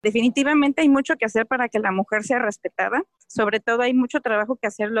Definitivamente hay mucho que hacer para que la mujer sea respetada. Sobre todo hay mucho trabajo que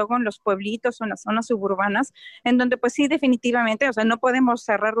hacer luego en los pueblitos o en las zonas suburbanas, en donde pues sí, definitivamente, o sea, no podemos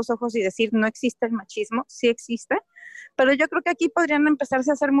cerrar los ojos y decir no existe el machismo, sí existe, pero yo creo que aquí podrían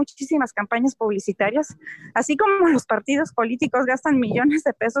empezarse a hacer muchísimas campañas publicitarias, así como los partidos políticos gastan millones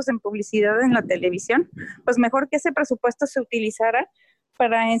de pesos en publicidad en la televisión, pues mejor que ese presupuesto se utilizara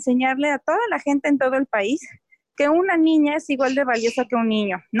para enseñarle a toda la gente en todo el país que una niña es igual de valiosa que un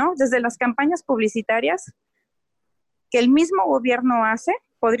niño, ¿no? Desde las campañas publicitarias que el mismo gobierno hace,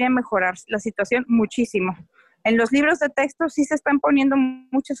 podría mejorar la situación muchísimo. En los libros de texto sí se están poniendo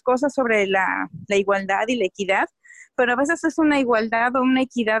muchas cosas sobre la igualdad y la equidad, pero a veces es una igualdad o una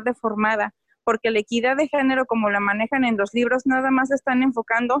equidad deformada, porque la equidad de género, como la manejan en los libros, nada más están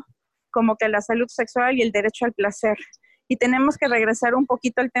enfocando como que la salud sexual y el derecho al placer. Y tenemos que regresar un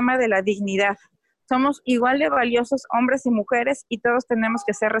poquito al tema de la dignidad. Somos igual de valiosos hombres y mujeres y todos tenemos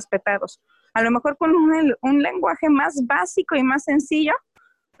que ser respetados. A lo mejor con un lenguaje más básico y más sencillo,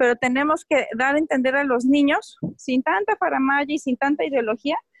 pero tenemos que dar a entender a los niños, sin tanta faramalla y sin tanta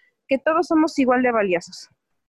ideología, que todos somos igual de valiosos.